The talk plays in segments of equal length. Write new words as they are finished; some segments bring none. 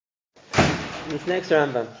This next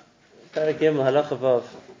Rambam, Perek Gimel Halacha Vav,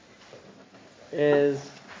 is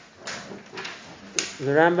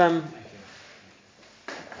the Rambam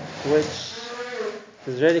which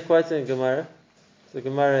is really quoted in Gemara. It's the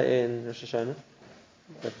Gemara in Rosh Hashanah,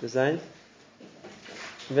 that designed.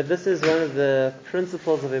 But this is one of the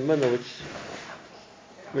principles of Emunah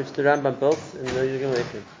which the Rambam built in the Yigam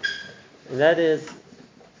Ekrim. And that is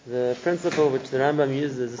the principle which the Rambam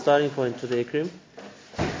uses as a starting point for the Ekrim.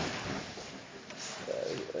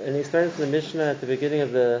 And he explains in the Mishnah at the beginning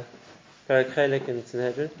of the Perek Chelek in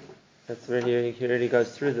Sanhedrin. That's where he really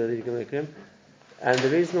goes through the Yigam Ekrim. And the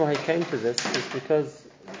reason why he came to this is because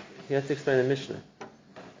he had to explain the Mishnah.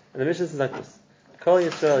 And the Mishnah is like this: Kol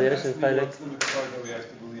Yisrael Yeshem Chelek.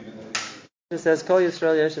 It says Kol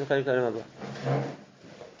Yisrael Yeshem Chelek L'Olam Haba.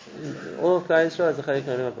 All of Klal Yisrael is a Chelek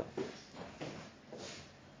L'Olam Haba.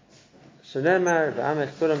 Shenemar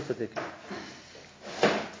v'amech kulam tzadikim.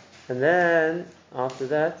 And then after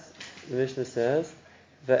that, the Mishnah says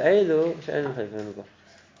Ve'elu she'enim Chelek L'Olam Haba.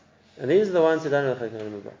 And these are the ones who don't have Chelek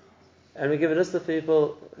L'Olam Haba. And we give a list of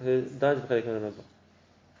people who don't have Chelek L'Olam Haba.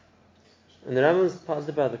 And the Rambam's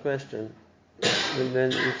positive about the question, and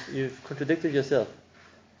then you've contradicted yourself.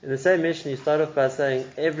 In the same mission, you start off by saying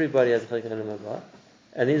everybody has a Chelek L'Olam Haba,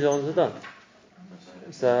 and these are the ones who don't.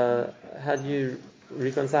 So how do you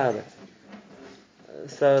reconcile that?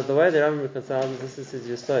 So the way the Rambam reconciles this is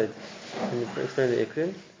your side, and you explain the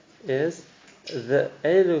Ikrim, is the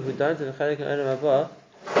Elu who don't have a Chelek L'Olam Haba,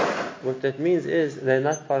 what that means is they're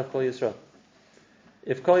not part of Kol Yisrael.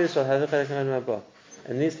 If Kol Yisrael has a Chelek L'Olam Haba,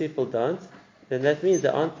 and these people don't, then that means they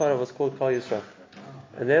aren't part of what's called Kol Yisrael.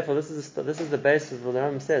 And therefore, this is the basis of what the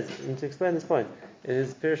Rambam says. And to explain this point, in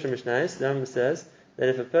his Pirush Mishnayos, the Rambam says that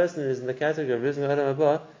if a person is in the category of losing Olam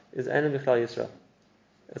Haba, is Enem B'Klal Yisrael.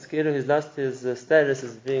 It's clear he's lost his status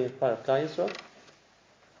as being part of Klal Yisrael,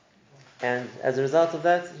 and as a result of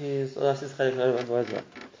that, he's lost his Chelek Olam Haba as well.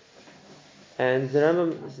 And the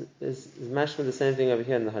Rambam is mashma the same thing over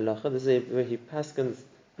here in the Halacha. This is where he paskins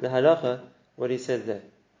the Halacha, what he said there.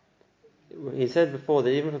 He said before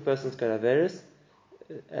that even if a person's got Averis,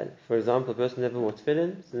 for example, a person never wore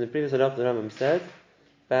tefillin, so in the previous Halacha the Rambam said,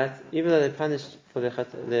 but even though they're punished for their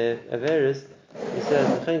Averis, he says,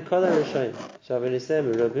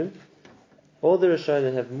 all the Rishonim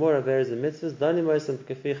that have more Averis than mitzvahs,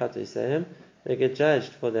 they get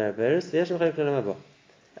judged for their Averis,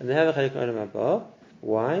 and they have a Chelek L'Olam Haba.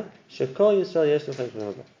 Why? Shekol Yisrael yesh lo Chelek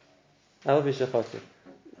L'Olam Haba. I'll be shechosir.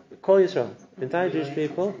 Kol Yisrael, the entire Jewish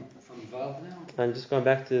people. I'm just going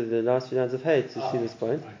back to the last few lines of Hay to see this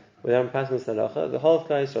point. Where I'm passing the Salacha, the whole of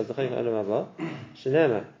Klal Yisrael is the Chelek L'Olam Haba.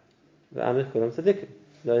 Shenema v'amich kulam tzadikim.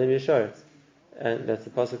 Lo yim yesharetz. And that's the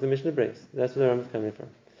pasuk the Mishnah brings. That's where the Rambam is coming from.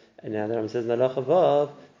 And now the Rambam says, Halacha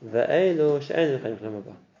Vav ve'elu she'enim Chelek L'Olam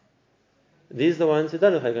Haba. These are the ones who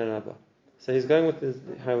don't have Chelek L'Olam Haba. So he's going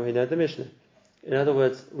with how he knows the Mishnah. In other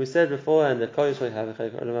words, we said beforehand that Kol Yisrael have a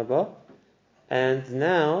Chelek L'Olam Haba, and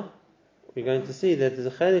now we're going to see that there's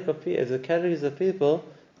a categories of people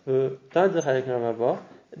who don't have Chelek L'Olam Haba.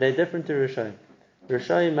 They're different to Rishonim.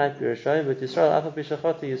 Rishonim might be Rishonim, but Yisrael Afa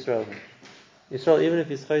B'Shachot Yisrael. Yisrael, even if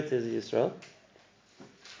he's Chayt, is Yisrael.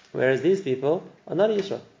 Whereas these people are not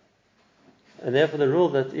Yisrael, and therefore the rule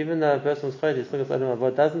that even though a person was Chayt, he's still got L'Olam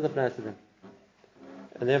Haba doesn't apply to them.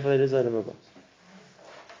 And therefore they lose Olam Haba.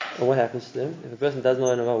 And what happens to them? If a person doesn't know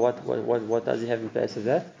Olam Haba, what does he have in place of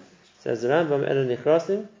that? It says the Rambam, Elu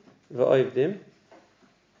Nichrasim v'oivdim.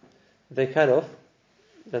 They cut off.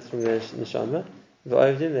 That's from the Neshama.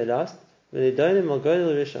 V'oivdim, they last. V'nidonim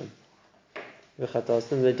al-goyel risham.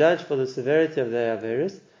 V'chatasim, they judge for the severity of their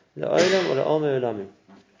Averis. L'olam or l'olmei olamim.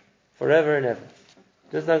 Forever and ever.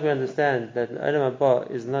 Just like we understand that Olam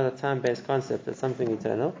Haba is not a time-based concept, it's something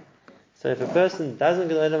eternal. So if a person doesn't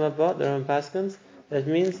get Olam Haba, the Rambam paskins, that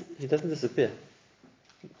means he doesn't disappear.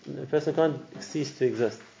 A person can't cease to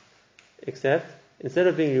exist. Except, instead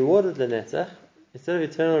of being rewarded l'netzach, instead of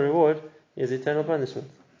eternal reward, he has eternal punishment.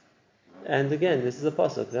 And again, this is a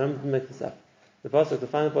pasuk. The Rambam didn't make this up. The pasuk, the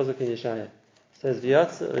final pasuk in Yeshaya, says,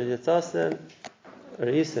 "V'yatzasem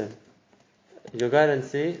re'isem." You go and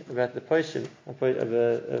see about the poishim, about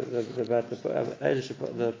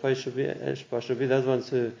the poishubi, those ones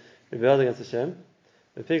who rebelled against Hashem.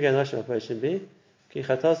 The pig and Hashem poishim be ki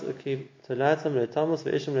chatas ki tolatam le'tamos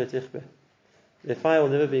ve'ishim le'tichbe. Their fire will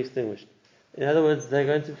never be extinguished. In other words, they're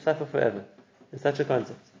going to suffer forever. In such a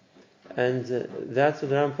concept, and that's what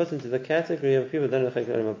the Rambam puts into the category of people that don't have Chelek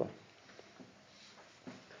L'Olam Haba.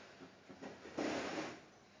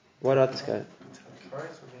 What about this guy?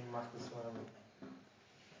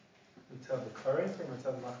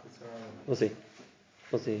 We'll see.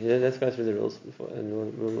 We'll see. Let's go through the rules before,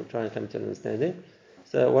 and we'll try and come to an understanding.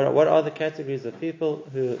 So, what are the categories of people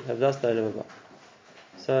who have lost the Olam Haba?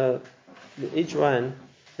 So, each one,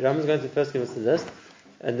 the Rambam is going to first give us the list,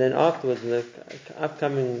 and then afterwards, in the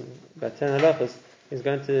upcoming about 10 halachos, he's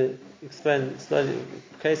going to explain slowly,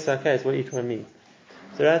 case by case, what each one means.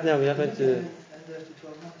 So right now we're not going to. And after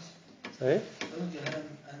 12 months. Sorry? Don't Gehenna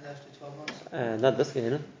and after 12 months. Not this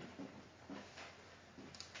Gehenna.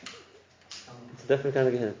 It's a different kind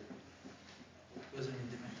of Gehenna. Wasn't in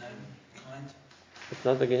the kind. It's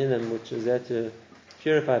not the Gehenna which is there to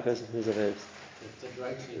purify a person who's Averis. It's a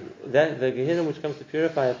dry cleaner. That the Gehenna which comes to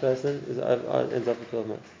purify a person ends up for 12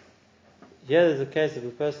 months. Here there's a case of a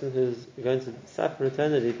person who's going to suffer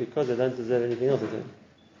eternity because they don't deserve anything else in eternity.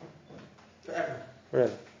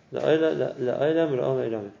 Forever. We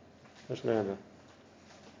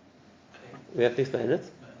have to explain it,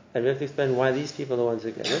 and we have to explain why these people are the ones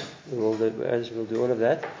who get it. We'll do all of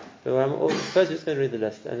that. But first, we're just going to read the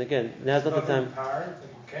list. And again, now's not the time. A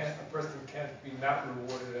person can't be not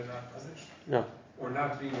rewarded and not punished. No. Or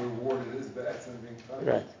not being rewarded is better than being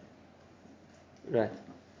punished. Right.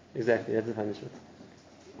 Exactly. That's the punishment.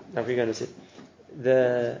 Now we're going to see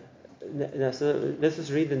so let's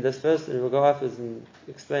just read in this first, and we'll go afterwards and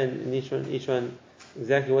explain in each one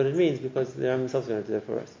exactly what it means, because the Rambam himself is going to do it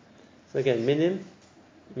for us. So again, minim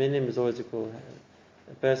is always equal.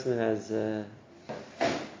 A person who has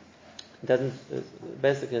doesn't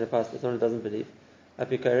basically in the past, someone who doesn't believe.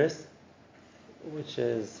 Apikoros, which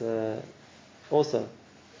is also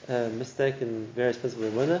a mistake in various principles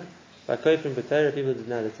of Emunah. V'akofim b'Torah, people who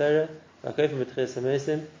deny the Torah. V'akofim b'Tchias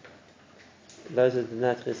HaMeisim, those who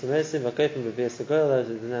deny Tchias HaMeisim. V'akofim b'Vias HaGoyel, those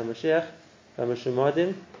who deny Mashiach.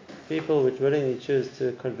 V'Mashumadim, people which willingly choose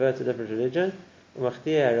to convert to a different religion.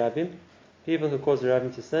 V'Machtiya Arabim, people who cause the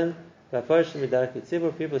Rabbim to sin. V'Aposhim b'Darkei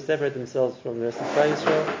Tzibur, people who separate themselves from the rest of Klal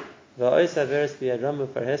Yisrael. V'Ois Averis b'Yad Rama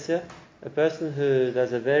Farhesia, a person who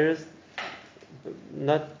does Averis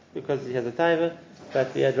not because he has a taiva,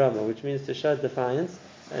 but b'Yad Rama, which means to show defiance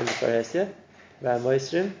and Farhesia.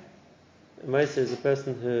 V'Moisrim, Moisr is a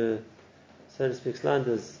person who, so to speak,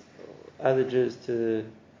 slanders other Jews to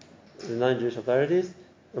the non-Jewish authorities.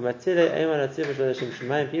 U'Matzilei Eiman HaTzibur Shel Hashem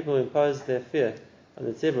Shemayim, people who impose their fear on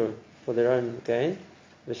the Tzibur for their own gain.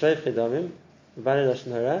 V'Shoifchei Damim, B'Balei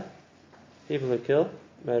Lashon Hara, people who kill,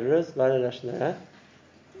 murderers, B'Balei Lashon Hara.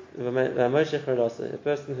 V'Moshech Ralasa, a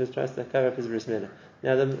person who tries to cover up his bris milah.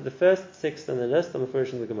 Now the first 6 on the list are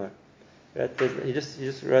Mefurish in the Gemara. Right? He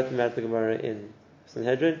just wrote them out the Gemara in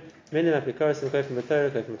Sanhedrin. Minim Apikoros, Kofim b'Torah,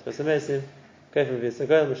 Kofim b'Tchias HaMeisim, Kofim b'Vias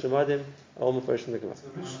HaGoyel, Meshumadim, all Mefurish in the Gemara. So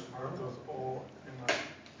aren't those all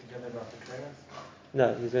together about the Torah?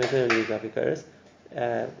 No, he's going to tell you these Apikoros.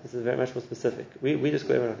 This is very much more specific. We just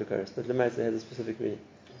go over Apikoros, but Lemaisa has a specific meaning.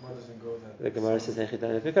 Why doesn't go that? The Gemara says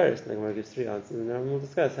Hechitan Apikoros, and the Gemara gives 3 answers, and then we'll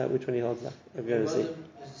discuss which one he holds up. We're going to see. Is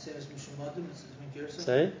the same as Mishumadim? It's Gersa?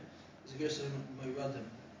 Sorry? It's Gersa Moiradim.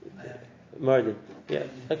 Mardim. Yeah.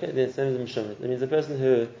 Okay. The same as Mishumrit. That means the person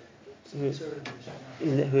who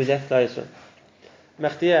left Klal Yisrael.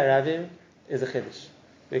 Machtiya Arabim is a chiddush,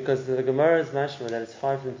 because the Gemara is mashma that it's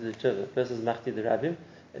hard for him to do tshuva versus Machti the Rabim,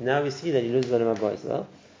 and now we see that he loses Olam Haba as well.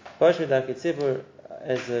 Bosh V'Darkei Tzibur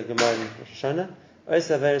as a Gemara in Rosh Hashanah. Ois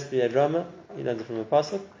Averis b'Yad Rama, he learns it from a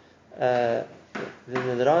pasuk. Then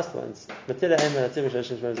the last ones, Matila Eiman HaTzibur Shel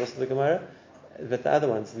Hashem Shemayim is also the Gemara. But the other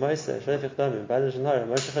ones, Moiseh, Shoifchei Damim, B'Balei Lashon Hara,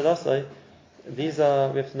 Moshe Chadasai, these are,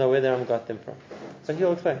 we have to know where the Ram got them from. So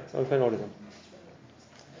he'll explain all of them.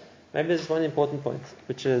 Maybe there's one important point,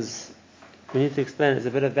 which is, we need to explain as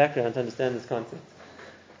a bit of background to understand this concept.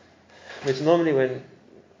 Which normally when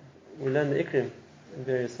we learn the Ikrim in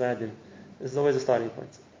various Vadim, this is always a starting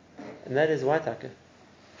point. And that is, why Taka?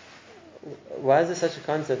 Why is there such a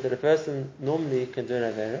concept that a person normally can do an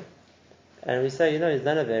Avera, and we say, he's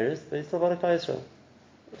done Averis, but he's still part of Klal Yisrael.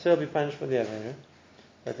 So he'll be punished for the Avera.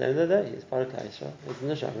 But at the end of the day, he's part of Klal Yisrael. He's in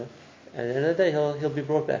the Neshama. And at the end of the day, he'll be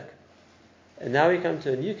brought back. And now we come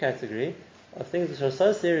to a new category of things which are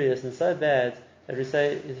so serious and so bad that we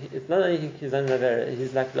say it's not only he's done an Avera,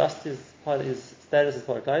 he's like lost his status as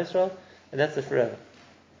part of Klal Yisrael, and that's it forever.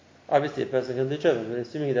 Obviously, a person can do tshuva, but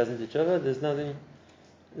assuming he doesn't do tshuva, there's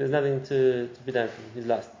nothing to be done for him. He's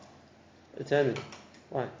lost eternally.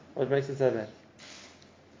 Why? What makes it so bad?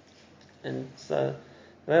 And so,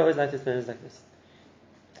 the way I always like to explain it is like this.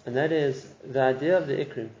 And that is, the idea of the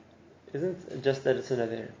Ikrim isn't just that it's an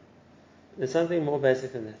Avera. There's something more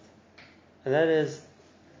basic than that. And that is,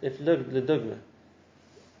 if look, the dogma.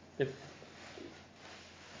 If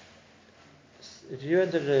you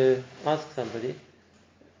wanted to ask somebody,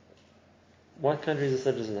 what country is a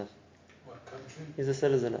citizen of? What country? He's a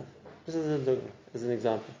citizen of. This is as an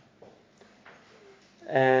example.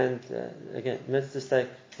 And again, let's just take,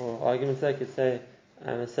 for argument's sake, you'd say,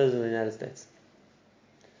 I'm a citizen of the United States.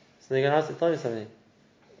 So they're going to ask you, tell me something.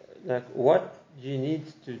 Like, what do you need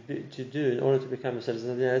to do in order to become a citizen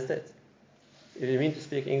of the United States? If you mean to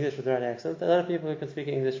speak English with the right accent, there are a lot of people who can speak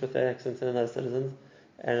English with their accent and are not citizens,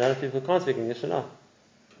 and a lot of people who can't speak English are not.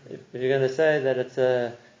 If you're going to say that it's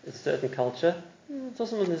a certain culture, it's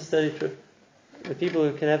also not necessarily true. The people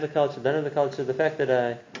who can have the culture don't have the culture. The fact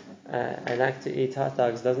that I like to eat hot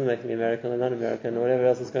dogs doesn't make me American or not American or whatever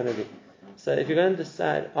else it's going to be. So if you're going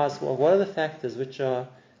to ask, well, what are the factors which are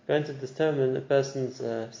going to determine a person's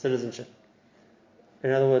citizenship?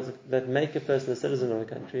 In other words, that make a person a citizen of a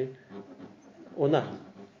country or not.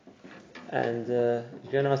 And if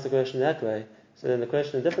you're going to ask the question that way, so then the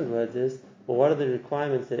question in different words is, well, what are the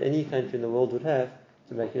requirements that any country in the world would have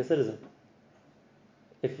to make you a citizen?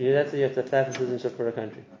 If you, let's say you have to apply for citizenship for a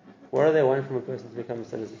country, what do they want from a person to become a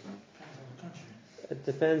citizen? It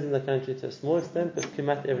depends on the country to a small extent, but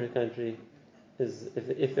Kimat every country is,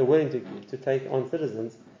 if they're willing to take on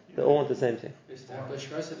citizens, they all want the same thing. Establish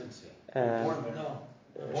residency. No.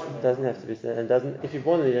 It doesn't have to be, and doesn't. If you're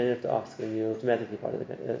born there, you don't have to ask, and you're automatically part of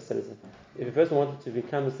the citizen. If a person wanted to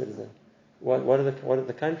become a citizen, what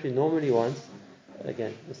the country normally wants,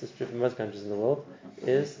 again, this is true for most countries in the world,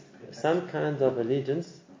 is some kind of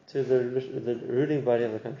allegiance to the ruling body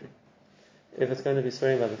of the country. If it's going to be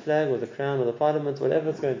swearing by the flag or the crown or the parliament, whatever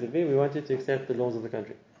it's going to be, we want you to accept the laws of the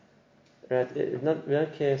country. Right? We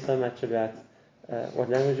don't care so much about what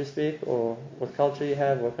language you speak or what culture you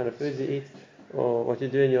have, what kind of foods you eat, or what you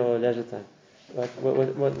do in your leisure time. Right?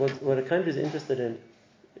 What a country is interested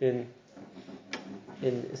in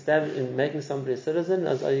making somebody a citizen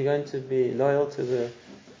is, are you going to be loyal to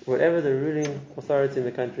whatever the ruling authority in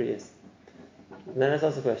the country is? And then let's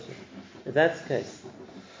ask the question. If that's the case,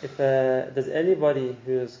 if does anybody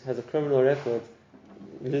who has a criminal record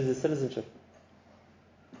lose their citizenship?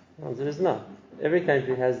 The answer is no. Every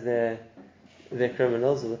country has their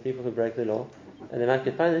criminals or the people who break the law, and they might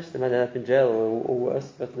get punished, they might end up in jail or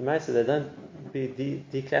worse, but the might say they don't be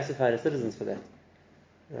declassified as citizens for that.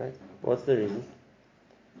 Right? What's the reason?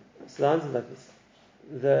 So the answer is like this.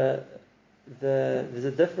 There's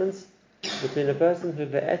a difference between a person who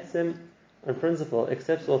be'etzem on principle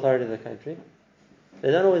accepts the authority of the country. They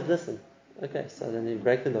don't always listen. Okay, so then you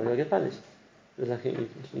break the law, you'll get punished. It's like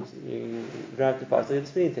you drive too fast, you get a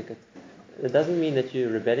speeding ticket. It doesn't mean that you're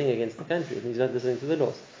rebelling against the country. It means you're not listening to the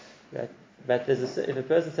laws. Right? But if a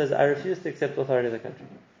person says, I refuse to accept the authority of the country,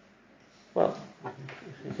 well,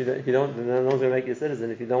 if you don't, then no one's going to make you a citizen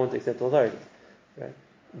if you don't want to accept the authority. Right?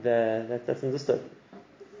 That's understood.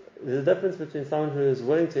 There's a difference between someone who is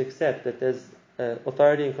willing to accept that there's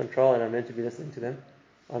authority and control and I'm meant to be listening to them.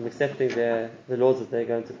 I'm accepting the laws that they're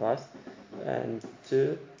going to pass. And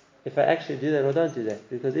two, if I actually do that or don't do that.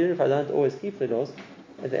 Because even if I don't always keep the laws,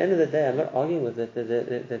 at the end of the day, I'm not arguing with it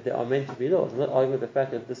that they are meant to be laws. I'm not arguing with the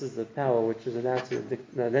fact that this is the power which is allowed to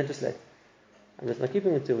legislate. I'm just not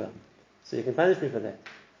keeping it too well. So you can punish me for that.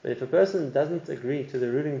 But if a person doesn't agree to the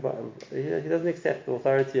ruling body, he doesn't accept the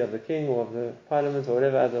authority of the king or of the parliament or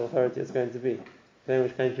whatever other authority it's going to be, depending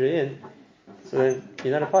which country you're in, so then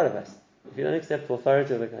you're not a part of us. If you don't accept the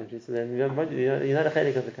authority of the country, so then you're not a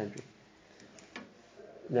chalik of the country.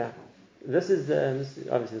 Now, this is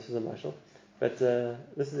obviously this is a marshal, but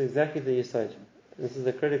this is exactly the yesod. This is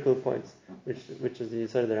the critical point, which is the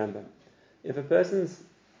yesod of the Rambam. If a person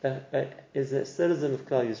is a citizen of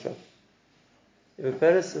Klal Yisrael, if a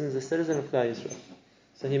person is a citizen of Klal Yisrael,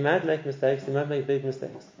 so he might make mistakes, he might make big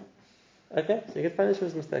mistakes. Okay, so he gets punished for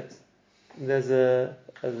his mistakes. There's a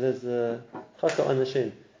chata on the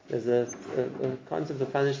shin. There's a concept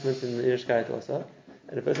of punishment in the Yiddishkeit also,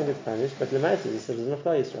 and a person gets punished, but Lemais is a citizen of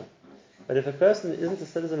Klal Yisrael. But if a person isn't a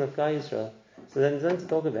citizen of Klal Yisrael, so then there's nothing to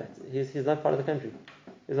talk about. He's not part of the country.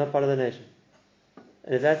 He's not part of the nation.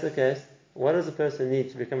 And if that's the case, what does a person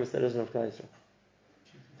need to become a citizen of Klal Yisrael?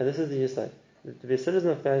 And this is the yesod. To be a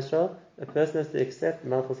citizen of Klal Yisrael, a person has to accept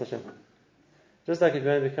Malchus Hashem. Just like if you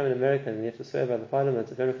want to become an American, you have to swear by the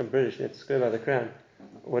parliament. If you want to become British, you have to swear by the crown.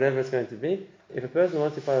 Whatever it's going to be. If a person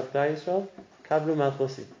wants to be part of Klal Yisrael, Kablu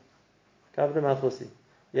Malchusi. Kablu Malchusi.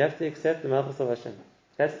 You have to accept the Malchus of Hashem.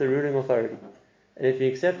 That's the ruling authority. And if you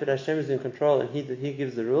accept that Hashem is in control and He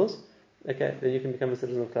gives the rules, okay, then you can become a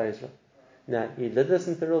citizen of Klal Yisrael. Now, you did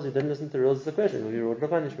listen to the rules, you didn't listen to the rules, it's a question. Will you reward or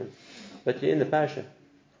punishment? But you're in the parasha.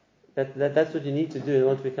 That's what you need to do in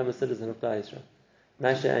order to become a citizen of Klal Yisrael.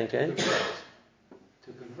 Masha Ankain.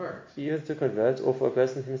 To convert. Either to convert or for a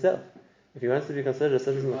person himself. If he wants to be considered a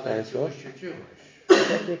citizen of Klal Yisrael, Jewish, you're Jewish.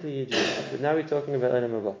 technically you're Jewish. But now we're talking about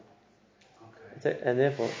Olam Haba. And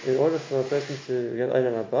therefore, in order for a person to get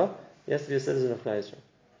Olam Haba, he has to be a citizen of Klal Yisrael.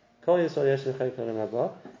 Kol Yisrael yesh l'chayik Olam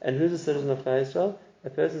Haba. And who's a citizen of Klal Yisrael? A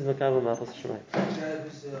person is Makabel Malchus Shemayim. The guy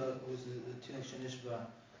who's the Tinach Shanishba,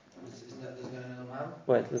 isn't that, doesn't that an Olam?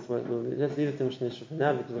 Wait, let's leave it to Mishnah for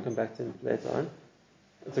now because we'll come back to him later on.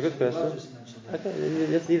 It's a good question. Okay,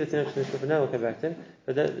 let's leave it to Tinach Shanishba for now, we'll come back to him.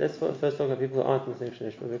 But let's first talk about people who aren't in Tinach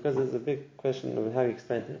Shanishba, because there's a big question of how you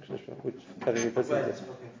explain Tinach Shanishba, which probably puts into it.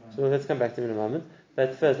 So let's come back to him in a moment.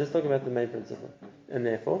 But first, let's talk about the main principle. And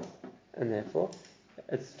therefore,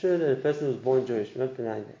 it's true that a person was born Jewish, we're not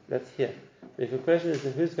denying that. That's here. But if the question is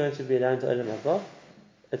who's going to be allowed to Olam Haba,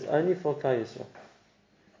 it's only for Klal Yisrael.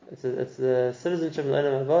 It's the citizenship of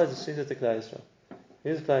Olam Haba is restricted to Klal Yisrael.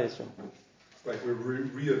 Who's Klal Yisrael? Like we're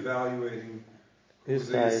re-evaluating who's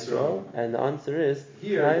Klal Yisrael, and the answer is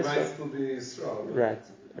here it might still be Yisrael. Right.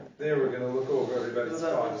 There we're going to look over everybody's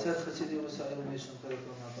files. So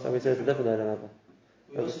we said it's a different Olam Haba.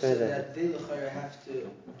 We also said that they have to do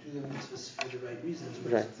the mitzvahs for the right reasons.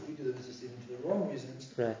 Right. If we do the mitzvahs even for the wrong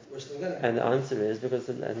reasons, right. We're still getting it. And the answer is because,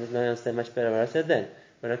 and I understand much better what I said then.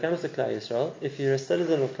 When it comes to Klal Yisrael, if you're a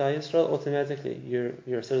citizen of Klal Yisrael, automatically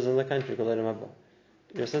you're a citizen of the country called Olam Haba.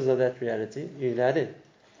 You're a citizen of that reality. You're allowed in.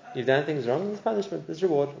 You've done things wrong. There's punishment. There's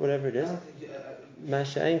reward. Whatever it is.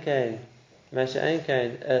 Masha'ain Kain, Amos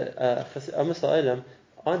Ha'olam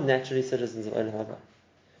aren't naturally citizens of Olam Haba.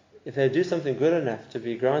 If they do something good enough to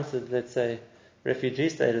be granted, let's say, refugee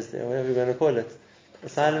status there, whatever we're going to call it,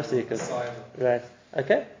 asylum seekers, right?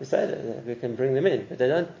 Okay, we say that we can bring them in, but they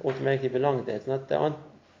don't automatically belong there. It's not their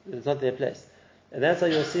place, and that's how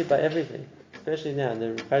you'll see by everything, especially now in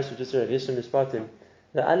the parish we just read, Yishem Mishpatim.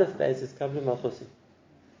 The Aleph base is Kabbalah Malchusi.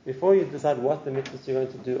 Before you decide what the mitzvahs you're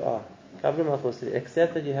going to do are, Kabbalah Malchusi,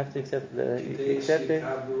 accept that you have to accept accepting.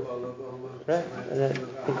 Right,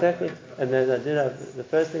 exactly. And then the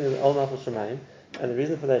first thing is Al Malchus Shemayim, and the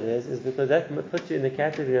reason for that is because that puts you in the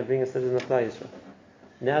category of being a citizen of Klal Yisrael.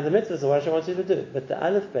 Now the mitzvahs are what I want you to do, but the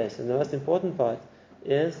Aleph base and the most important part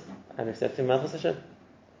is I'm accepting Malchus Hashem.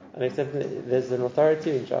 I'm accepting there's an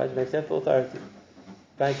authority in charge, and I accept the authority.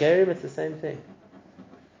 By Gerim it's the same thing.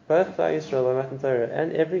 Both Klal Yisrael by Matan Torah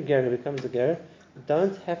and every ger who becomes a ger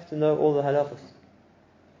don't have to know all the halachos.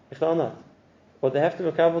 Ichal not. What they have to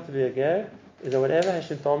makabel to be a ger is that whatever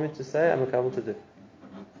Hashem told me to say, I'm makabel to do.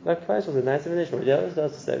 Like Christ was a nice invitation. Whatever He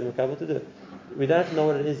does to say, I'm makabel to do. We don't have to know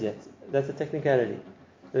what it is yet. That's a technicality.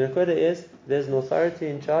 The nakoda is there's an authority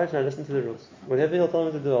in charge, and I listen to the rules. Whatever He'll tell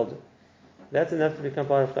me to do, I'll do. That's enough to become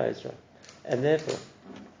part of Klal Yisrael. And therefore,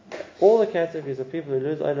 all the categories of people who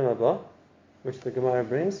lose Olam Haba, which the Gemara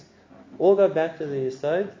brings, all go back to the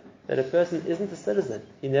Yisod that a person isn't a citizen.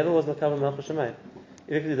 He never was Makabel Malchus Shemayim.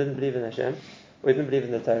 Either he didn't believe in Hashem, or he didn't believe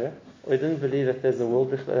in the Torah, or he didn't believe that there's a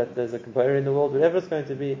world, that there's a Kabbalah in the world, whatever it's going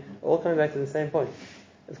to be, all coming back to the same point.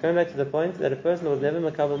 It's coming back to the point that a person was never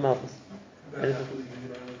Makabel Malchus.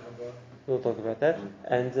 We'll talk about that.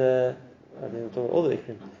 And we'll talk about all the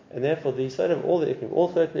Ikrim. And therefore, the Yisod of all the Ikrim, all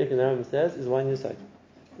 13 Ikrim the Rambam says, is one Yisod.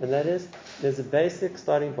 And that is, there's a basic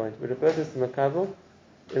starting point where a person is to Makabel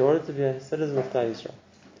in order to be a citizen of Klal Yisrael.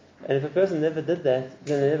 And if a person never did that,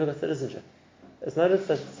 then they never got citizenship. It's not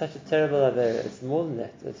such a terrible avera. It's more than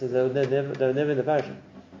that. They were never in the parasha.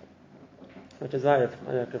 Which is why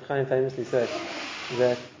Rav Chaim famously said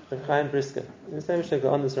that Rav Chaim Brisker, in the same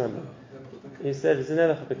shtickle on this Rambam, he said it's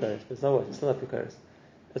never chapikaris, but it's not what? It's still not pikaris.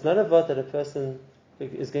 It's not about that a person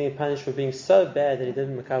is getting punished for being so bad that he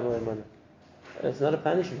didn't makabel emunah. It's not a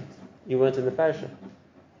punishment. You weren't in the parasha.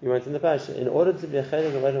 In order to be a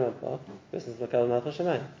chaylik of Olam Haba, person is makabel Malchus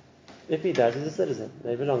Shemayim. If he does, he's a citizen.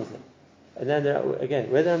 He belongs there. And then there are, again,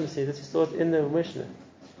 whether I'm see this is taught in the Mishnah.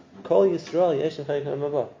 Kol Yisrael yesh l'chaylik Olam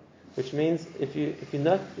Haba, which means if you're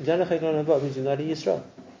not chaylik Olam Haba, it means you're not a Yisrael.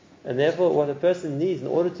 And therefore, what a person needs in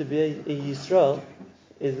order to be a Yisrael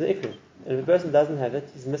is the Ikrim. And if a person doesn't have it,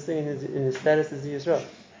 he's missing in his status as a Yisrael.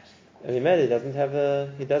 And he doesn't have the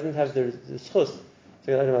schus to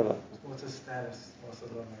get Olam Haba. What's his status? What's the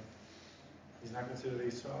level? He's not considered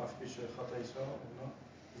Yisrael. No.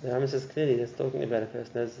 The Rambam says clearly that's talking about a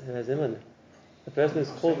person who has emunah. A person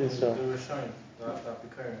who's called Yisrael.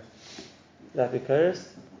 The Apikoros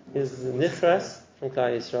is Nichras from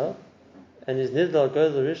Klal Yisrael, and his Nidal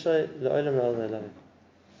goes l'Rishay l'Olam Ha'olam.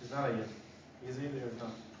 He's not a Yid. He's a Yid or he's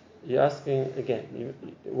not? You're asking again,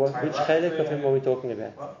 which chalik of him are we talking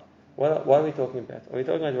about? What are we talking about? Are we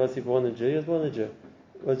talking about was he born a Jew? He was born a Jew.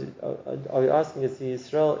 Are we asking is he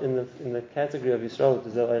Yisrael in the category of Yisrael?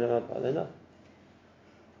 Does that Olam Haba?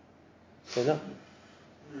 They're not.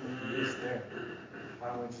 He's there. Why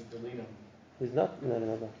don't we just delete him? He's not in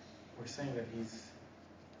Olam Haba. We're saying that he's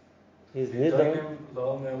He's What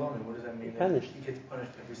does that mean? punished. He gets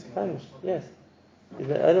punished every single Punished, day. yes.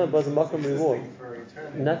 The Olam was a Makam reward. Existing for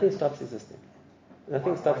eternity. Nothing stops existing.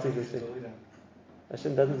 Nothing stops Why can't you existing. just delete him?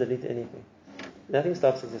 Hashem doesn't delete anything. Nothing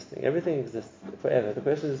stops existing. Everything exists forever. The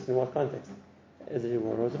question is in what context? Is it a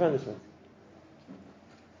reward or is it a punishment?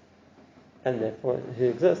 And therefore he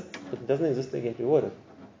exists, but it doesn't exist to get rewarded.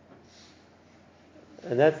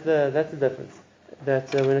 And that's the difference.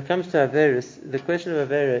 That when it comes to Averis, the question of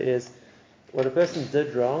Avera is what a person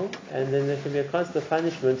did wrong, and then there can be a constant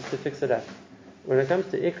punishment to fix it up. When it comes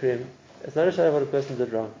to Ikrim, it's not a shayla what a person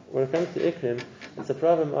did wrong. When it comes to Ikrim, it's a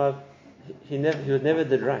problem of he was never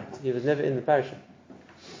did right. He was never in the parasha.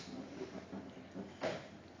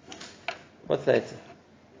 What's that?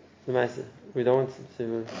 The Maisa. We don't want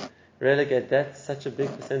to relegate that such a big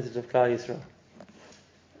percentage of Klal Yisrael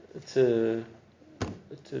to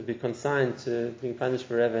be consigned to being punished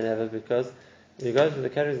forever and ever, because when you go through the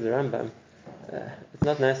categories of the Rambam, it's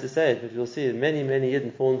not nice to say it, but you'll see many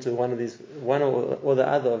Yidden fall into one or the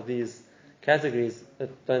other of these categories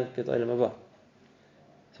that don't get Olam Haba.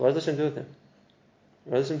 So what does Hashem do with them?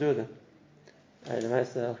 What does Hashem do with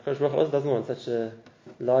them? Kosh Baruch also doesn't want such a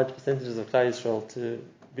large percentages of Klal Yisrael to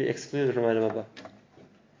be excluded from Olam Haba.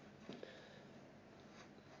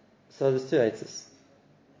 So there's two eitzes.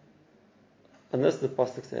 And this the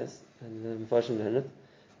pasuk says, and the Mepharshim learn it,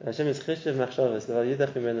 Hashem is chishev machshavos, leval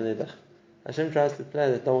yidach mimenu nidach. Hashem tries to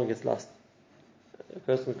plan that no one gets lost. A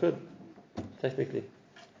person could, technically,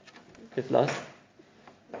 get lost,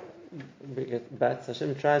 but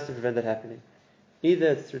Hashem tries to prevent that happening. Either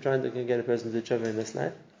it's through trying to get a person to do tshuva in this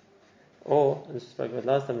life, or, and this was spoken about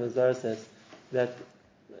last time, the Zohar says that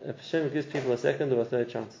Hashem gives people a second or a third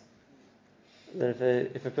chance. That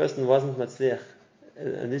if a person wasn't matzliach,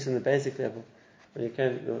 at least in the basic level, when he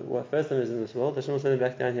came, the first time he was in this world, Hashem will send him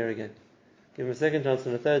back down here again. Give him a second chance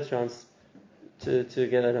and a third chance to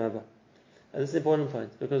get Olam Haba. And this is an important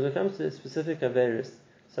point, because when it comes to specific Averis,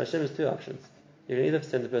 so Hashem has two options. You can either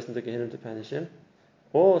send the person to Gehinnom to punish him,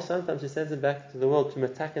 or sometimes he sends him back to the world to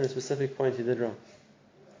attack in a specific point he did wrong.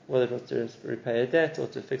 Whether it was to repay a debt or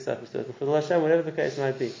to fix up a certain Chilul Hashem, whatever the case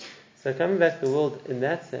might be. So coming back to the world in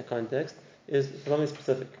that context is something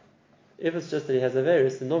specific. If it's just that he has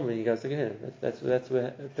Averis, then normally he goes to Gehinnom. That's where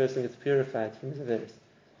a person gets purified from his Averis.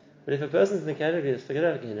 But if a person's in the category of forget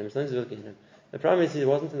about Gehinnom, it's not to do with Gehinnom. The problem is he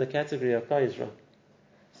wasn't in the category of Klal Yisrael.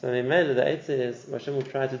 So in Mela, the Eitzah is, what Hashem will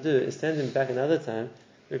try to do is send him back another time,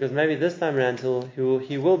 because maybe this time around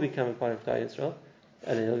he will become a part of Klal Yisrael,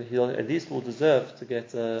 and he'll at least will deserve to get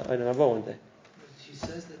Olam Haba one day. He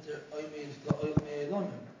says that they're Oymei Elamim.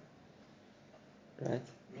 Right?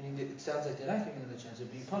 Meaning that it sounds like they're not giving them the chance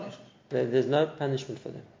of being punished. There's no punishment for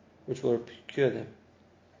them, which will cure them.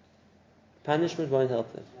 Punishment won't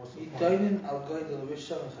help them.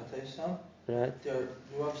 Right? They're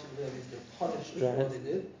punished for Right. what they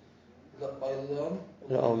did.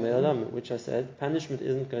 Which I said, punishment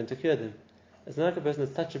isn't going to cure them. It's not like a person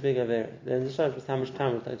that's such a big Avera. Then the shot was how much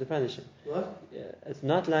time it will take to punish him. What? Yeah, it's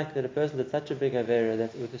not like that a person that's such a big Avera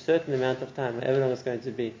that with a certain amount of time, however long it's going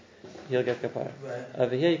to be, he'll get kapara. Right.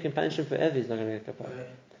 Over here, you can punish him forever, he's not going to get kapara. Right.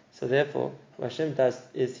 So therefore, what Hashem does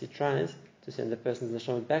is he tries to send the person's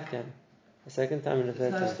neshama back down a second time and a third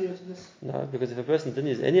It's time. not serious to this. No, because if a person didn't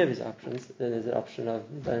use any of his options, then there's an option of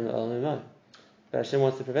Daim al-Imam. But Hashem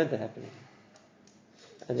wants to prevent that happening.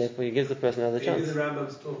 And therefore he gives the person another Maybe chance. the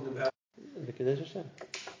Rambam's talking about The Kiddush Hashem.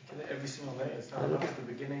 Every single day. It's not enough. It's the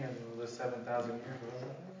beginning of the 7,000 years.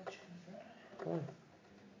 Why?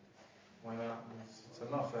 Why not? It's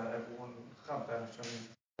enough that everyone comes out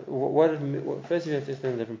of First we have to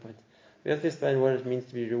explain a different point. We have to explain what it means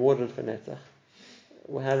to be rewarded for Netzach.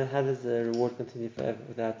 How does the reward continue forever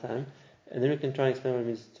without time? And then we can try and explain what it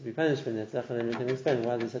means to be punished for Netzach, and then we can explain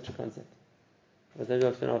why there's such a concept. But then we'll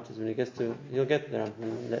explain afterwards when he gets to, he'll get there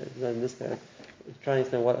in this period. Try and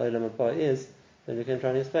explain what Olam Haba is, then we can try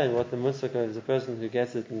and explain what the Musaka is, a person who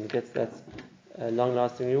gets it and gets that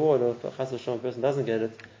long-lasting reward, or if a Chas v'Shalom person doesn't get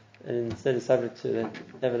it, and instead is subject to the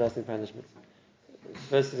everlasting punishment.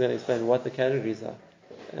 First he's going to explain what the categories are,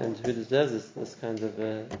 and who deserves this kind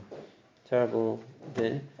of terrible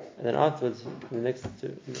din, and then afterwards, in the next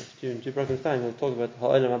two broken time, we'll talk about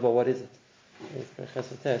Ha'olam Haba, what is it? It's Ches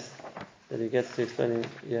v'Tes, that he gets to explaining,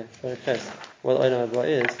 what Olam Haba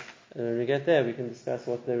is, and when we get there, we can discuss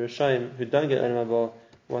what the Rishayim who don't get Olam Haba,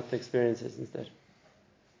 what the experience is instead.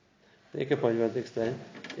 The other point we want to explain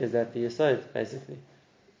is that the Yesod, basically,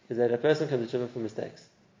 is that a person can do tshuva for mistakes,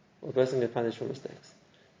 or a person can get punished for mistakes.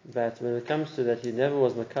 But when it comes to that he never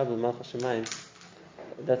was Makabel Malchus Shemayim,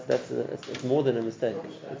 it's more than a mistake.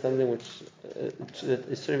 It's something which that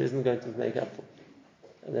Yisrael isn't going to make up for.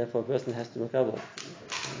 and therefore a person has to makabel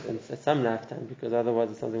at some lifetime, because otherwise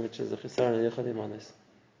it's something which is a chisaron and yichud imanis.